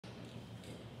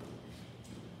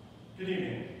Good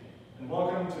evening, and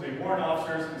welcome to the Warrant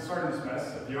Officers and Sergeants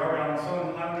Mess of the Argyll and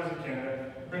Sutherland Highlanders of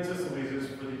Canada, Princess Eliza's,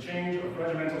 for the change of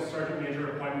Regimental Sergeant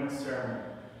Major appointment ceremony.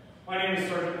 My name is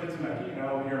Sergeant Pizzamecki, and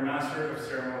I will be your Master of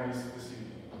Ceremonies this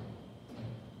evening.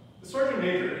 The Sergeant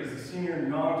Major is the senior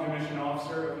non-commissioned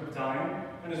officer of the battalion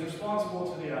and is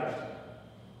responsible to the adjutant.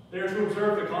 They are to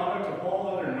observe the conduct of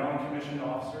all other non-commissioned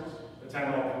officers,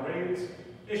 attend all parades,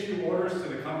 issue orders to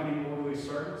the company orderly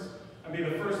sergeants, and be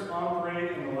the first on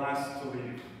parade and the last to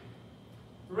leave.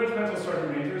 The Regimental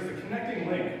Sergeant Major is the connecting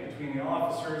link between the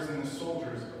officers and the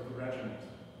soldiers of the regiment.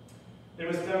 They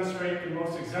must demonstrate the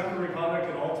most exemplary conduct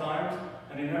at all times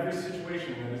and in every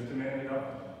situation that is demanded of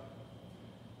them.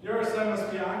 The RSM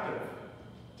must be active,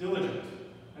 diligent,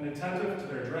 and attentive to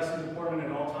their dress and deportment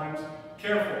at all times,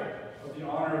 careful of the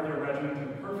honor of their regiment,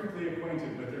 and perfectly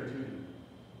acquainted with their duty.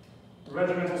 The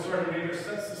Regimental Sergeant Major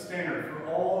sets the standard for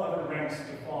all other ranks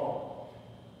to follow.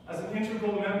 As an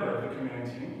integral member of the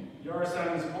command team, the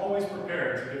RSM is always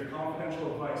prepared to give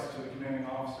confidential advice to the commanding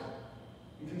officer.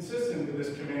 And consistent with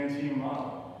this command team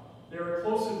model, they are a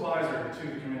close advisor to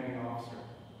the commanding officer.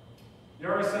 The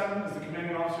RSM is the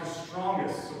commanding officer's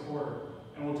strongest supporter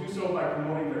and will do so by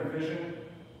promoting their vision,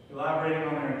 elaborating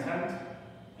on their intent,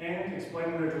 and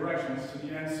explaining their directions to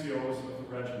the NCOs of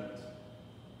the regiment.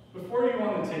 Before you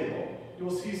on the table, you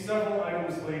will see several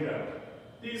items laid out.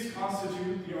 These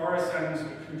constitute the RSM's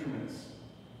accoutrements.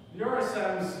 The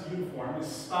RSM's uniform is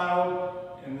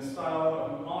styled in the style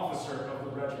of an officer of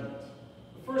the regiment.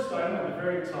 The first item at the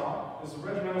very top is the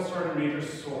Regimental Sergeant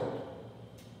Major's sword.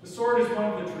 The sword is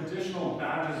one of the traditional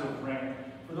badges of rank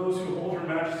for those who hold Her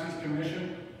Majesty's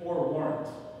commission or warrant.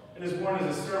 It is worn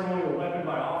as a ceremonial weapon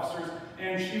by officers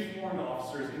and chief warrant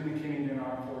officers in the Canadian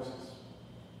Armed Forces.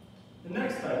 The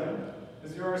next item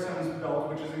is the RSM's belt,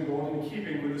 which is in gold, in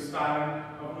keeping with the styling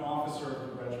of an officer of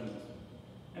the regiment.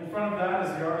 In front of that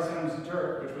is the RSM's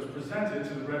dirk, which was presented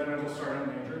to the Regimental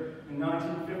Sergeant Major in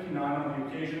 1959 on the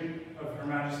occasion of Her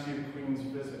Majesty the Queen's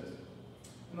visit.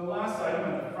 And the last item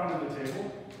at the front of the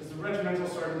table is the Regimental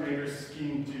Sergeant Major's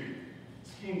skiing due.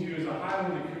 Skiing due is a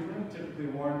Highland accoutrement typically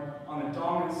worn on the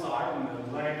dominant side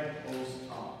in the leg hose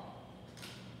top.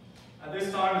 At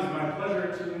this time, it is my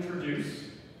pleasure to introduce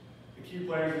the key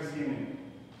players this evening.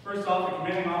 First off, the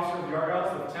commanding officer of the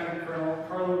Argylls, Lieutenant Colonel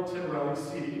Carlo Tibarelli,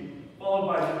 CD,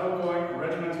 followed by the outgoing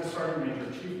Regimental Sergeant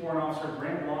Major, Chief Warrant Officer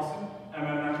Grant Lawson,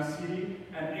 MMM, CD,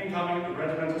 and incoming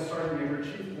Regimental Sergeant Major,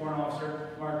 Chief Warrant Officer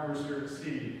Mark Brewster,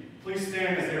 CD. Please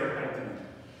stand as they are piped in.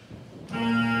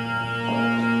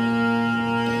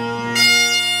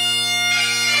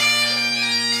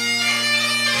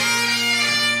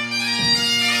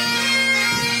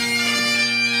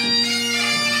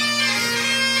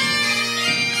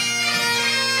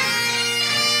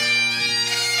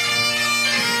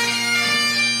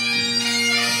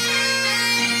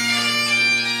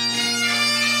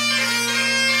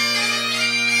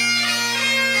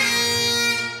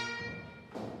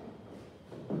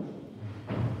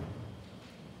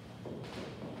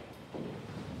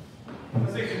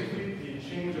 As they complete the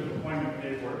change of appointment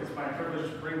paperwork, it's my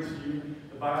privilege to bring to you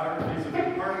the biographies of the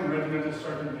departing Regimental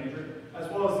Sergeant Major,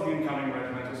 as well as the incoming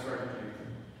Regimental Sergeant Major.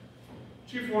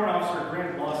 Chief Warrant Officer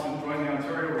Grant Lawson joined the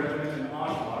Ontario Regiment in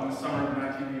Oshawa in the summer of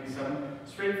 1987,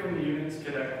 straight from the unit's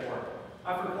cadet corps.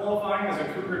 After qualifying as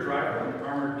a Cougar driver in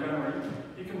armored gunnery,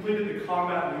 he completed the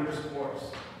Combat Leaders course.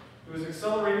 He was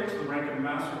accelerated to the rank of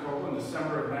Master Corporal in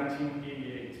December of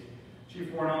 1988.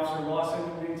 Chief Warrant Officer Lawson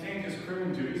maintained his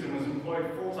crewing duties and was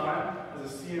employed full-time as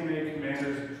a CMA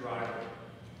commander's driver.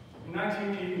 In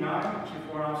 1989,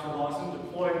 Chief Warrant Officer Lawson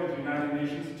deployed with the United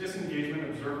Nations Disengagement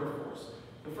Observer Force,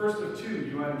 the first of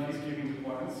 2 UN peacekeeping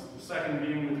deployments, the second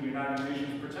being with the United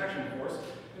Nations Protection Force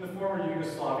in the former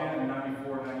Yugoslavia in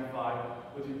 94-95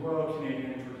 with the Royal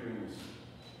Canadian Dragoons.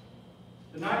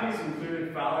 The 90s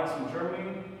included phalanx in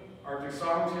Germany, Arctic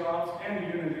sovereignty ops, and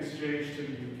the unit exchange to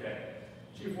the UK.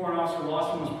 Chief Warrant Officer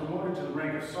Lawson was promoted to the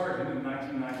rank of sergeant in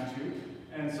 1992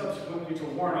 and subsequently to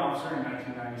warrant officer in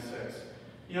 1996.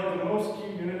 He held the most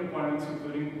key unit appointments,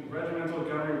 including Regimental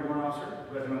Gunnery Warrant Officer,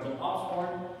 Regimental Ops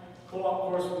Warrant, Co-op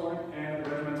Course Warrant, and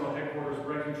Regimental Headquarters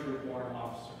Wrecking Troop Warrant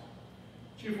Officer.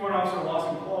 Chief Warrant Officer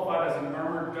Lawson qualified as an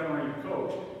armored gunnery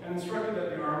coach and instructed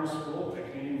at the Armour School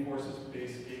at Canadian Forces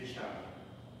Base Gagetown.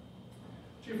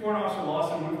 Chief Warrant Officer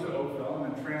Lawson moved to Oakville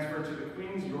and then transferred to the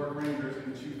Queen's York Rangers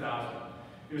in 2000.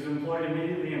 He was employed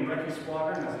immediately in Recce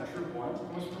Squadron as a troop warrant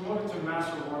and was promoted to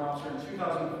Master Warrant Officer in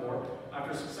 2004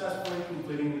 after successfully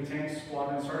completing the Tank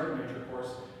Squadron Sergeant Major course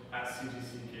at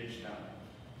CGC Gagetown.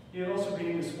 He had also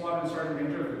been the Squadron Sergeant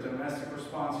Major of the Domestic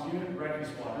Response Unit Recce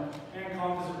Squadron and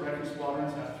Composite Recce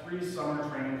Squadrons at 3 summer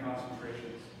training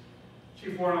concentrations.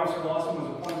 Chief Warrant Officer Lawson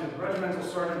was appointed Regimental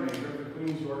Sergeant Major of the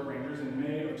Queen's York Rangers in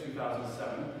May of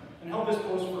 2007 and held this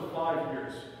post for 5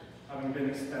 years, having been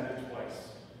extended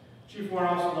twice. Chief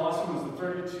Warrant Officer Lawson was the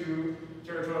 32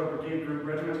 Territorial Brigade Group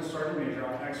Regimental Sergeant Major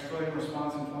on ex-Trillium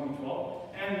Response in 2012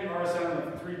 and the RSM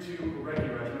of the 3-2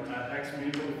 Reggie Regiment at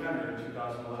ex-Maple Defender in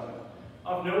 2011.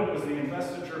 Of note was the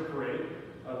investiture parade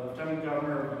of the Lieutenant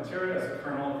Governor of Ontario as the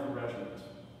Colonel of the regiment.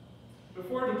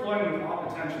 Before deploying with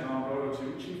op attention on Roto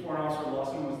 2, Chief Warrant Officer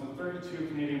Lawson was the 32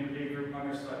 Canadian Brigade Group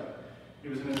understudy. He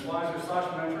was an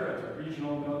advisor/mentor at the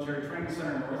Regional Military Training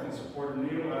Center North in support of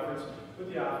NATO efforts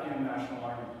with the Afghan National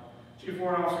Army. Chief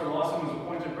Warrant Officer Lawson was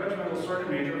appointed Regimental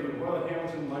Sergeant Major of the Royal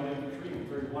Hamilton Light Infantry in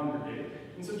 31 Brigade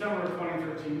in September of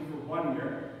 2013 for 1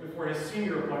 year before his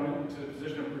senior appointment to the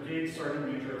position of Brigade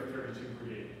Sergeant Major of 32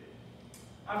 Brigade.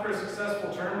 After a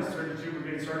successful term as 32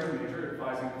 Brigade Sergeant Major,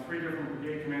 advising 3 different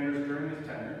brigade commanders during his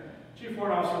tenure, Chief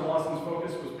Warrant Officer Lawson's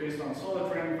focus was based on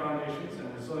solid training foundations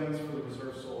and resilience for the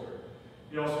reserve soldier.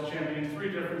 He also championed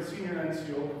 3 different senior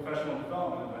NCO professional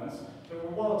development events that were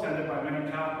well attended by many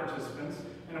CAF participants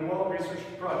and a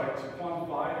well-researched project to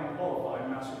quantify and qualify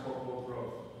Master Corporal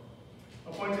growth.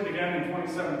 Appointed again in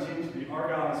 2017 to the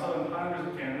Argyll and Sutherland Highlanders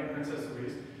of Canada, Princess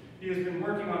Louise, he has been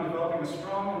working on developing a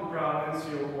strong and proud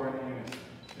NCO corps and unit.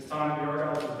 His time at the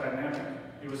Argyll was dynamic.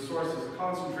 He was sourced as a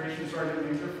concentration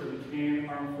sergeant major for the Canadian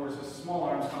Armed Forces Small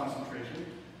Arms Concentration,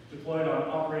 deployed on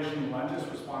Operation Lentis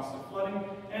response to flooding,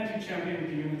 and he championed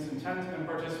the unit's intent and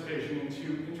participation in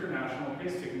 2 international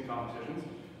pace-taking competitions,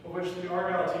 of which the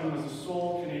Argyll team was the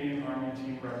sole Canadian Army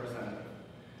team representative.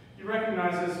 He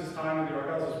recognizes his time at the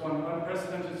Argylls as one of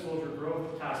unprecedented soldier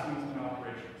growth, taskings, and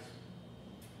operations.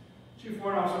 Chief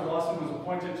Warrant Officer Lawson was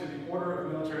appointed to the Order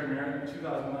of Military Merit in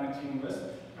 2019 list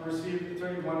and received the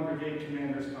 31 Brigade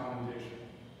Commander's Commendation.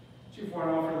 Chief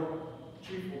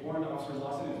Warrant Officer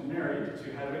Lawson is married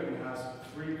to Hedwig and has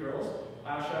 3 girls,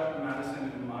 Asha,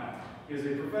 Madison, and Maya. He is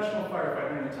a professional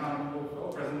firefighter in the town of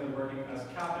Oakville, presently working as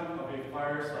captain of a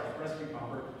fire/rescue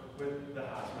pumper with the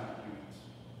hazmat units.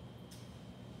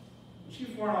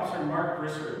 Chief Warrant Officer Mark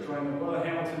Brisser joined the Royal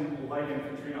Hamilton Light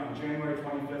Infantry on January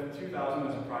 25, 2000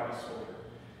 as a private soldier.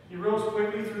 He rose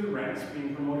quickly through the ranks,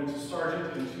 being promoted to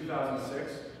sergeant in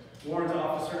 2006, warrant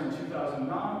officer in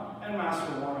 2009, and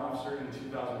master warrant officer in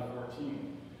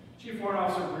 2014. Chief Warrant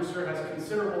Officer Brisser has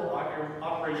considerable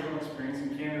operational experience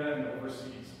in Canada and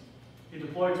overseas. He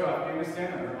deployed to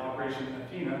Afghanistan under Operation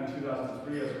Athena in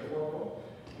 2003 as a corporal.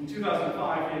 In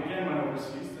 2005, he again went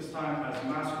overseas, this time as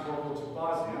Master Corporal to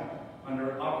Bosnia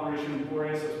under Operation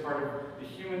Boreas as part of the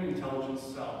Human Intelligence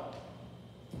Cell.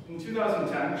 In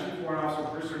 2010, Chief Warrant Officer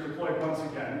Brisser deployed once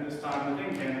again, this time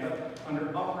within Canada,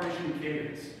 under Operation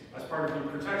Cadence as part of the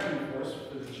protection force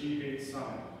for the G8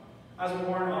 Summit. As a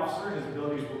warrant officer, his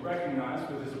abilities were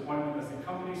recognized with his appointment as the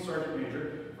Company Sergeant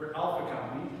Major for Alpha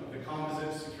Company of the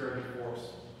Composite Security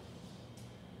Force.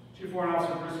 Chief Warrant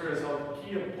Officer Brisser has held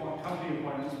key company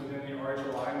appointments within the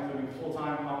RHLI, including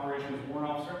full-time Operations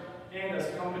Warrant Officer and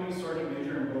as Company Sergeant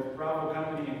Major in both Bravo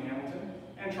Company in Hamilton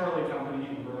and Charlie Company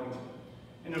in Burlington.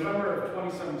 In November of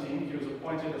 2017, he was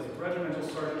appointed as the Regimental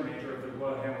Sergeant Major of the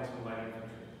Royal Hamilton Light Infantry.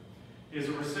 He is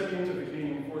a recipient of the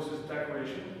Canadian Forces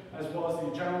Decoration, as well as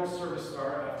the General Service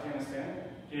Star Afghanistan,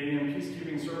 Canadian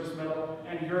Peacekeeping Service Medal,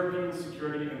 and European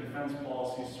Security and Defense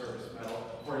Policy Service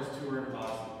Medal for his tour in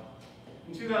Bosnia.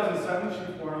 In 2007,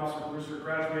 Chief Warrant Officer Brisser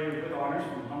graduated with honors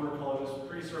from Humber College's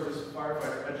Pre-Service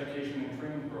Firefighter Education and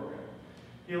Training Program.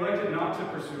 He elected not to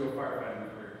pursue a firefighting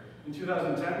career. In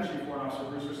 2010, Chief Warrant Officer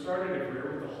Brisser started a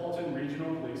career with the Halton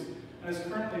Regional Police and is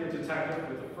currently a detective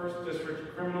with the 1st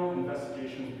District Criminal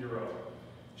Investigations Bureau.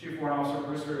 Chief Warrant Officer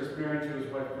Brisser is married to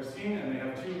his wife Christine, and they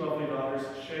have 2 lovely daughters,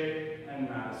 Shay and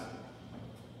Madison.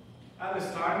 At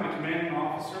this time, the commanding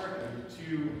officer and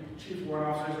 2 Chief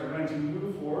Warrant Officers are going to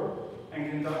move forward and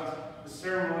conduct the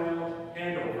ceremonial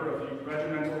handover of the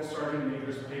Regimental Sergeant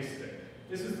Major's pay stick.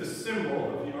 This is the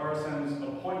symbol of the RSM's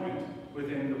appointment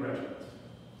within the regiment.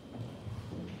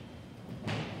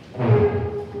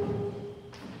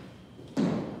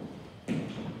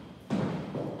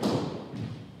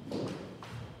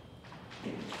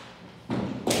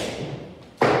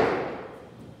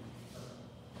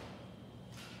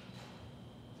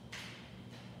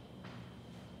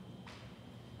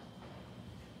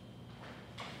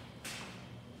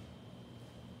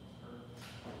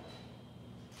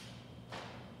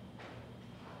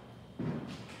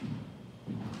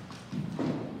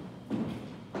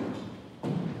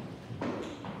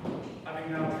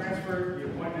 Now transferred the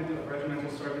appointment of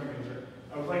Regimental Sergeant Major,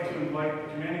 I would like to invite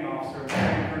the commanding officer,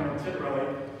 Lieutenant Colonel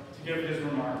Titorelli, to give his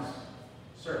remarks.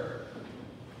 Sir.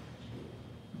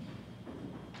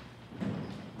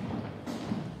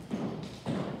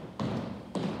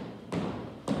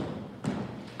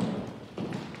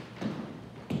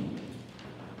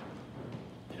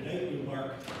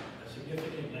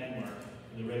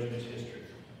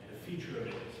 feature of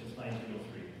it since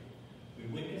 1903. We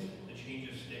witnessed the change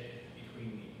of stick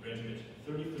between the regiment's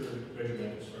 33rd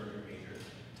Regimental Sergeant Major,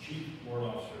 Chief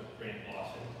Warrant Officer Grant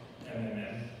Lawson,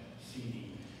 MMM,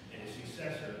 CD, and his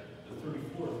successor, the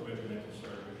 34th Regimental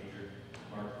Sergeant Major,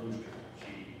 Mark Brewster,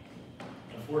 GD.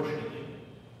 Unfortunately,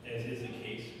 as is the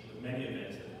case with many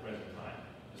events at the present time,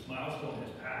 this milestone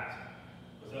has passed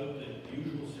without the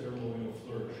usual ceremonial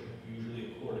flourish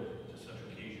usually accorded to such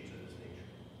occasions of this nature.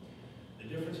 The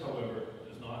difference, however,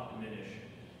 does not diminish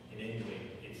in any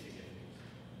way its significance.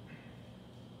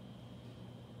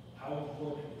 How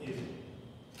important is it?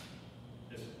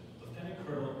 As Lieutenant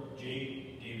Colonel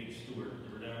J. David Stewart,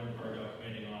 the renowned Argyll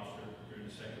commanding officer during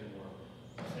the Second War,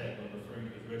 said when referring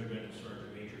to his regimental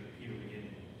sergeant major Peter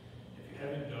McGinley, if you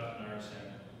haven't got an RSM,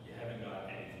 you haven't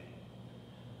got anything.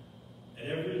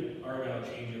 At every Argyll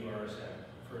change of RSM,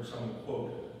 I've heard someone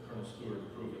quote Colonel Stewart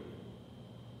approvingly.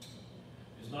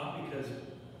 It's not because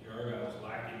the Argylls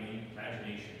lack any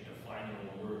imagination to find their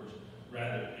own words.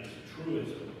 Rather, it is a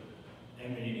truism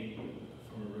emanating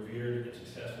from a revered and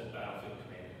successful battlefield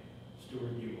commander.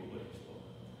 Stewart knew what he spoke.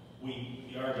 We,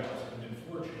 the Argylls, have been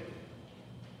fortunate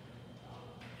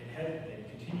and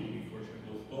continue to be fortunate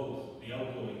with both the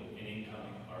outgoing and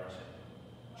incoming RSM.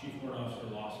 Chief Warrant Officer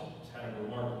Lawson has had a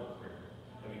remarkable career.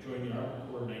 Having joined the Army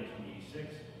Corps in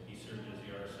 1986, he served as the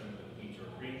RSM of the Queen's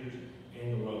York Rangers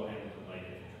and the Royal Hamilton Light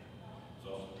Infantry. He was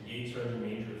also Brigade Sergeant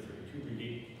Major of 32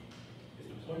 Brigade. His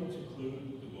deployments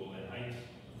include the Golan Heights,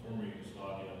 the former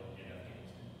Yugoslavia, and Afghanistan.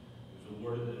 He was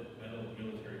awarded the Medal of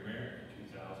Military Merit in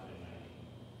 2019.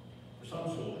 For some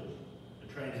soldiers,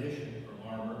 the transition from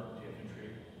armor to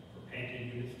infantry, from painted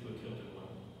units to a kilted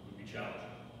one, would be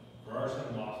challenging. For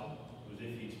RSM Lawson, it was as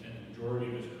if he'd spent the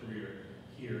majority of his career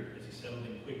here as he settled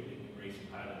in quickly embracing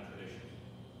Highland traditions.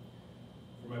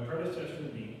 For my predecessor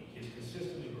and me, he has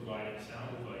consistently provided sound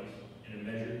advice in a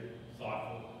measured,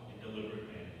 thoughtful, and deliberate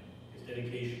manner. His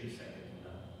dedication is second to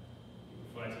none. He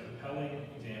provides a compelling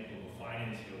example of a fine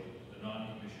insight to the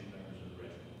non-commissioned members of the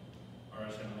regiment.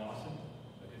 RSM Lawson,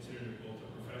 I consider it both a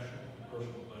professional and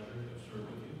personal pleasure to have served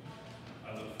with you. I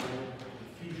look forward to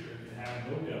the future and have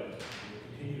no doubt that you will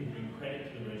continue to bring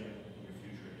credit to the regiment in your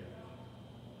future endeavors.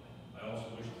 I also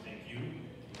wish to thank you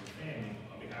and your family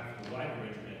on behalf of the wider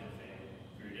regimental family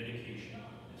for your dedication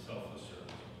and selfless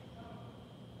service.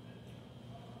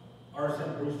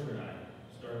 RSM Brewster and I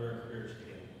started our careers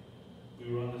together.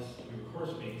 We were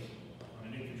course mates on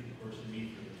an infantry course in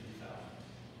Meaford in 2000.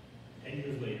 10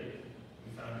 years later, we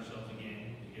found ourselves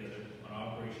again together on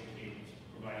Operation Cadence,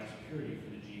 providing security for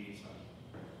the G8 Summit.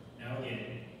 Now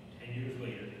again, 10 years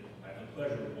later, I have the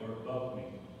pleasure of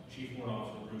welcoming Chief Warrant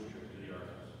Officer Brewster to the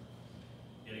Argylls.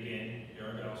 Yet again, the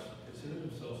Argylls consider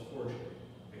themselves fortunate.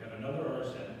 We have another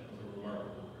RSM with a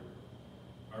remarkable career.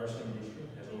 RSM Brewster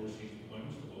has overseas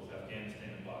deployments to both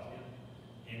Afghanistan and Bosnia,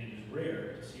 and it is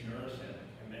rare to see an RSM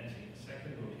commencing a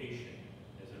second rotation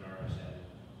as an RSM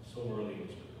so early in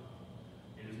his career.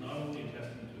 It is not only a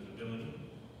testament to his ability,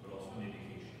 but also an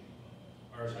indication.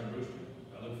 RSM Brewster,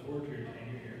 I look forward to your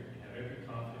tenure here and have every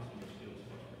confidence in your skills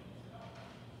and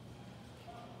expertise.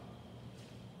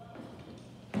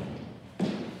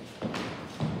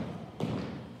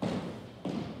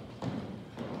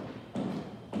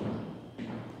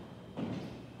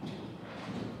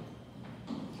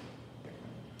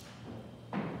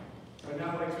 I'd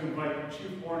now like to invite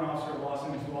Chief Warrant Officer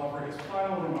Lawson to offer his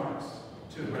final remarks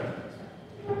to the regiment.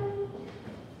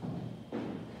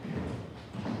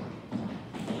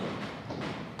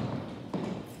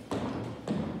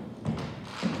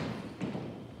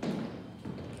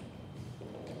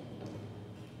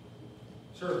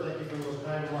 Sir, thank you for those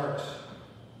kind remarks.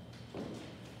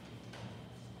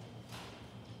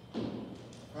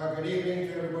 Good evening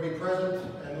to everybody present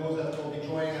and those that will be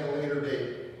joining at a later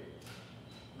date.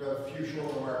 We have a few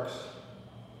short remarks.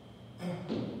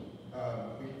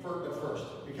 But first,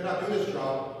 we cannot do this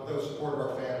job without the support of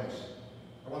our families.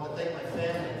 I want to thank my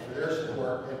family for their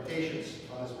support and patience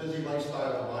on this busy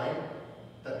lifestyle of mine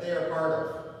that they are part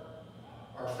of.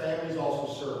 Our families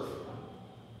also serve.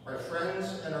 Our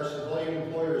friends and our civilian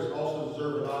employers also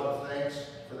deserve a nod of thanks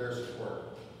for their support.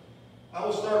 I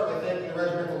will start by thanking the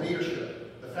regimental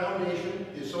leadership, the foundation,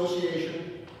 the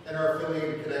association, and our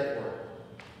affiliated cadet corps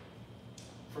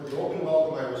for the open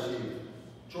welcome I received.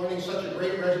 Joining such a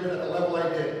great regiment at the level I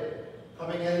did,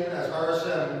 coming in as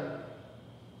RSM,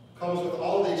 comes with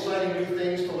all the exciting new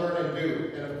things to learn and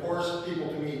do, and of course, people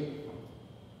to meet.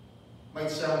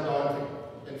 Might sound daunting.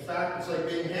 In fact, it's like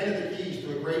being handed the keys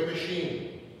to a great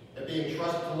machine and being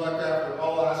trusted to look after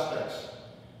all aspects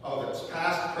of its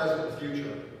past, present, and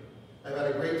future. I've had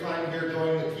a great time here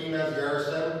joining the team as the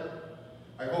RSM.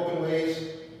 I hope in ways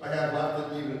I have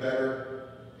left it even better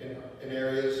in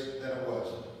areas than it was.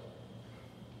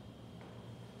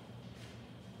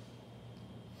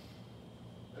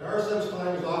 An RSM's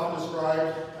time is often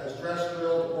described as dress,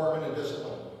 drill, deportment, and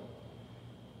discipline.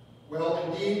 Well,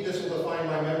 indeed, this will define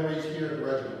my memories here at the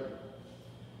regiment.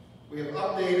 We have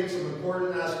updated some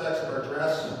important aspects of our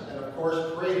dress, and of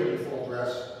course, paraded in full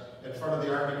dress in front of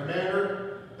the Army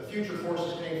Commander, the future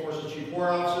Canadian Forces Chief War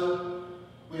Officer.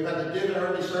 We have had the Div and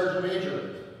Army Sergeants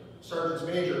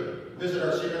Major visit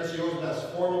our Senior NCO's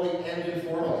mess formally and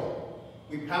informally.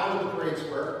 We pounded the parade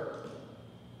square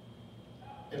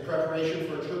in preparation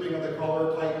for a trooping of the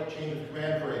color-type change of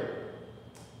command parade.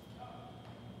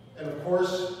 And of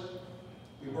course,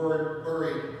 we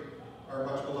buried our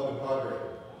much beloved Padre,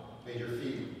 Major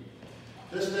Fee.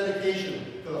 This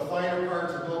dedication to the finer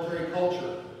parts of military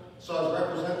culture saw us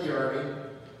represent the Army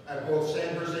at both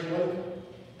Sandhurst, England,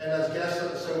 and as guests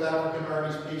at the South African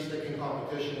Army's peace-sticking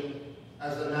competition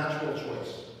as the natural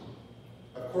choice.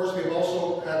 Of course, we've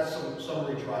also had some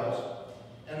summary trials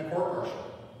and a court-martial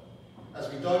as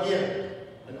we dug in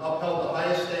and upheld the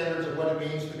highest standards of what it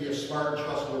means to be a smart and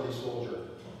trustworthy soldier.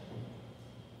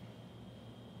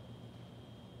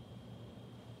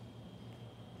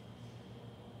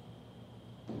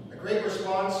 A great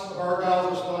response of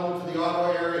Argyll responded to the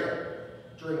Ottawa area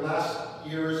during last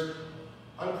year's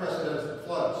unprecedented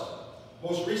floods.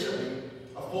 Most recently,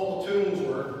 a full platoon's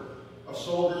worth of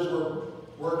soldiers were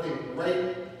working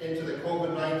right into the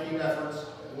COVID-19 efforts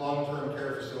in long-term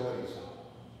care facilities.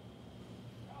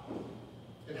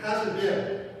 It hasn't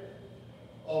been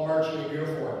all marching in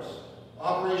uniforms.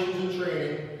 Operations and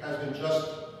training has been just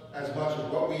as much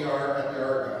as what we are at the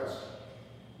Argylls.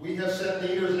 We have sent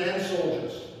leaders and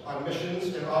soldiers on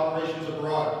missions and operations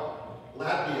abroad.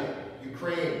 Latvia,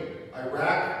 Ukraine,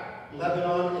 Iraq,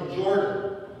 Lebanon, and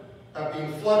Jordan have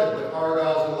been flooded with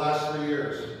Argylls in the last 3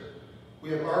 years.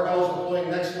 We have Argylls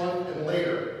deploying next month and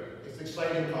later. It's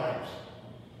exciting times.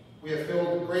 We have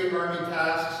filled great Army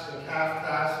tasks and CAF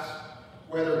tasks,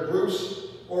 whether groups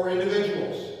or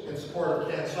individuals, in support of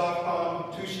CAN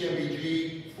SOFCOM,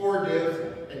 2CMBG,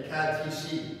 4DIV, and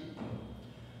CAD-TC.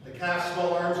 The CAF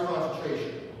Small Arms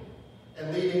Concentration,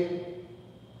 and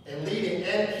leading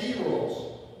and key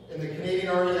roles in the Canadian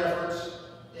Army efforts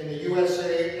in the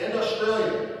USA and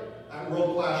Australia at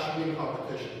world-class shooting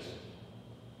competitions.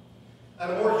 At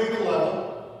a more human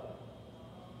level,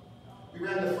 we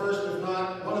ran the first, if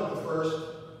not one of the first,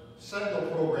 Sentinel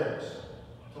programs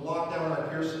to lock down our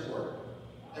peer support,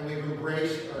 and we've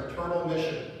embraced our internal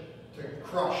mission to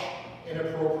crush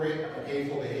inappropriate and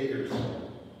hateful behaviors.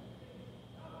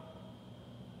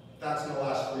 That's in the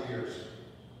last 3 years.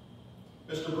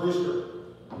 Mr. Brewster,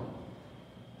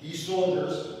 these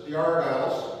soldiers, the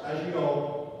Argylls, as you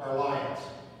know, are lions.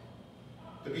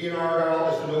 To be an Argyll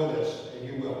is to know this, and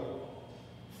you will.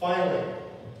 Finally,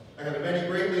 I have many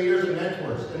great leaders and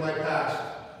mentors in my past,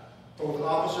 both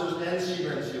officers and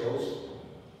senior NCOs.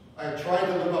 I have tried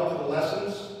to live up to the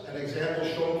lessons and examples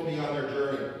shown to me on their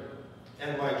journey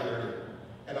and my journey.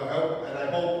 And I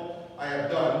hope I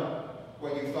have done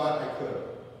what you thought I could.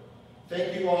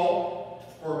 Thank you all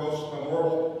for a most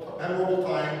memorable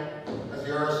time as the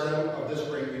RSM of this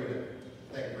great unit.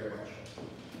 Thank you very much.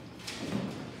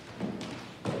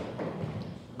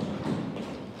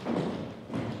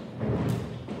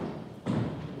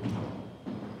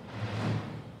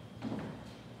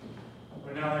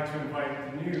 I'd now like to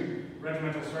invite the new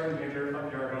Regimental Sergeant Major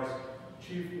of the Argylls,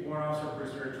 Chief Warrant Officer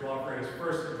Brewster, to offer his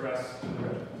first address to the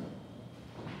regiment.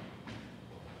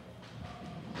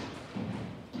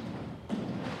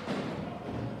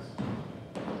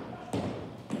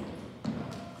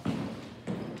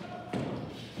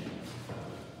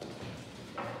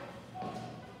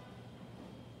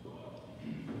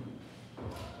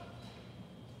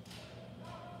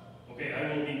 Okay,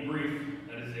 I will be brief.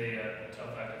 That is a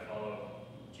tough act to follow,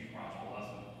 Chief Warrant Officer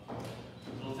Lawson.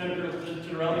 So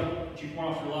Lieutenant Colonel, Chief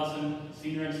Warrant Officer Lawson,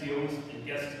 senior NCOs, and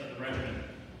guests of the regiment,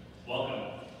 welcome.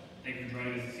 Thank you for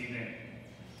joining us this evening.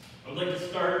 I would like to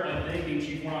start by thanking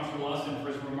Chief Warrant Officer Lawson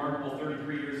for his remarkable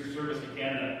 33 years of service to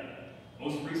Canada,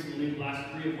 most recently, the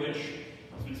last 3 of which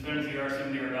has been spent as the RSM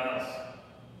of the Argylls.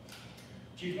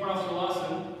 Chief Warrant Officer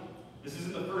Lawson, this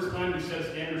isn't the first time you've set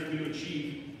standards for me to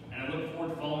achieve, and I look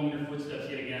forward to following in your footsteps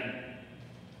yet again.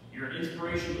 You're an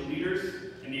inspiration to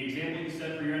leaders, and the example you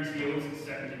set for your NCOs is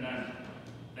second to none.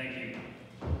 Thank you.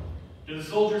 To the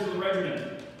soldiers of the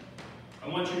regiment, I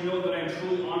want you to know that I am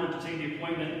truly honored to take the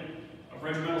appointment of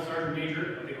Regimental Sergeant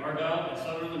Major of the Argyll and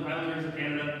Sutherland Highlanders of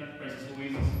Canada, Princess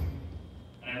Louises,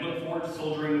 and I look forward to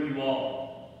soldiering with you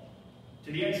all.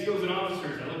 To the NCOs and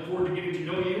officers, I look forward to getting to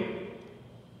know you.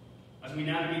 A as we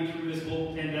navigate through this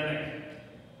global pandemic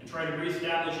and try to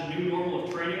reestablish a new normal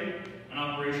of training and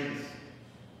operations.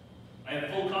 I have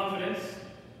full confidence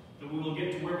that we will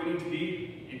get to where we need to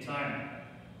be in time.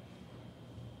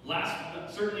 Last,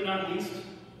 but certainly not least,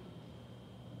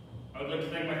 I would like to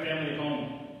thank my family at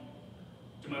home.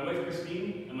 To my wife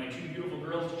Christine and my two beautiful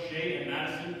girls, Shay and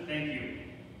Madison, thank you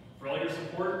for all your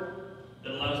support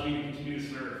that allows me to continue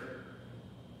to serve.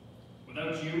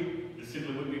 Without you, this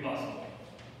simply wouldn't be possible.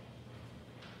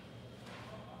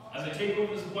 As I take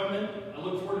over this appointment, I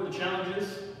look forward to the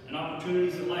challenges and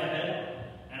opportunities that lie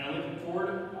ahead, and I look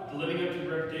forward to living up to the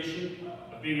reputation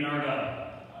of being an Argyll.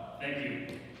 Thank you.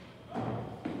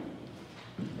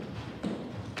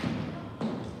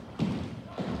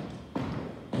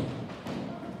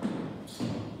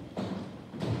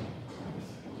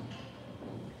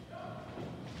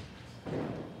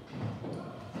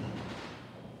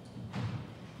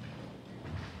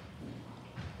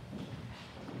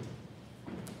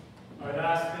 I'd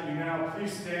ask that you now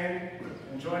please stand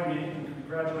and join me in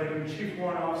congratulating Chief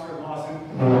Warrant Officer Lawson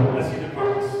as he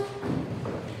departs.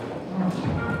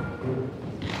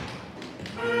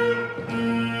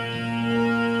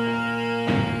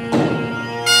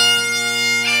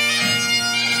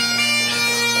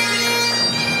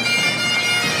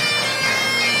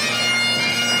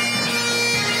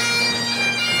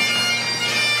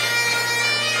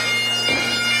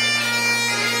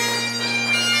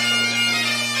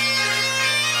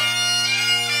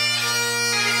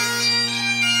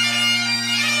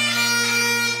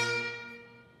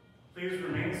 Please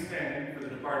remain standing for the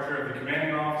departure of the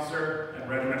commanding officer and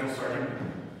regimental sergeant.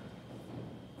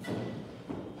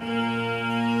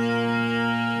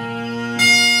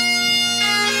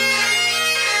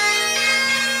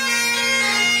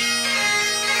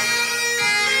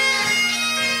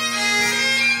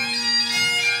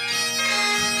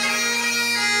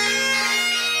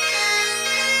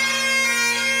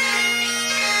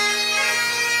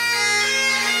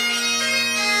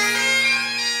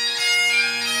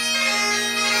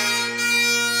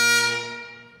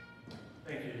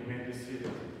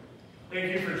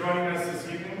 Thank you for joining us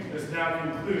this evening. This now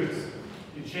concludes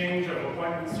the change of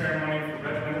appointment ceremony for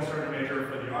Regimental Sergeant Major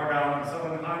for the Argyll and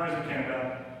Sutherland Highlanders of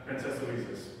Canada, Princess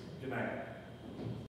Louises. Good night.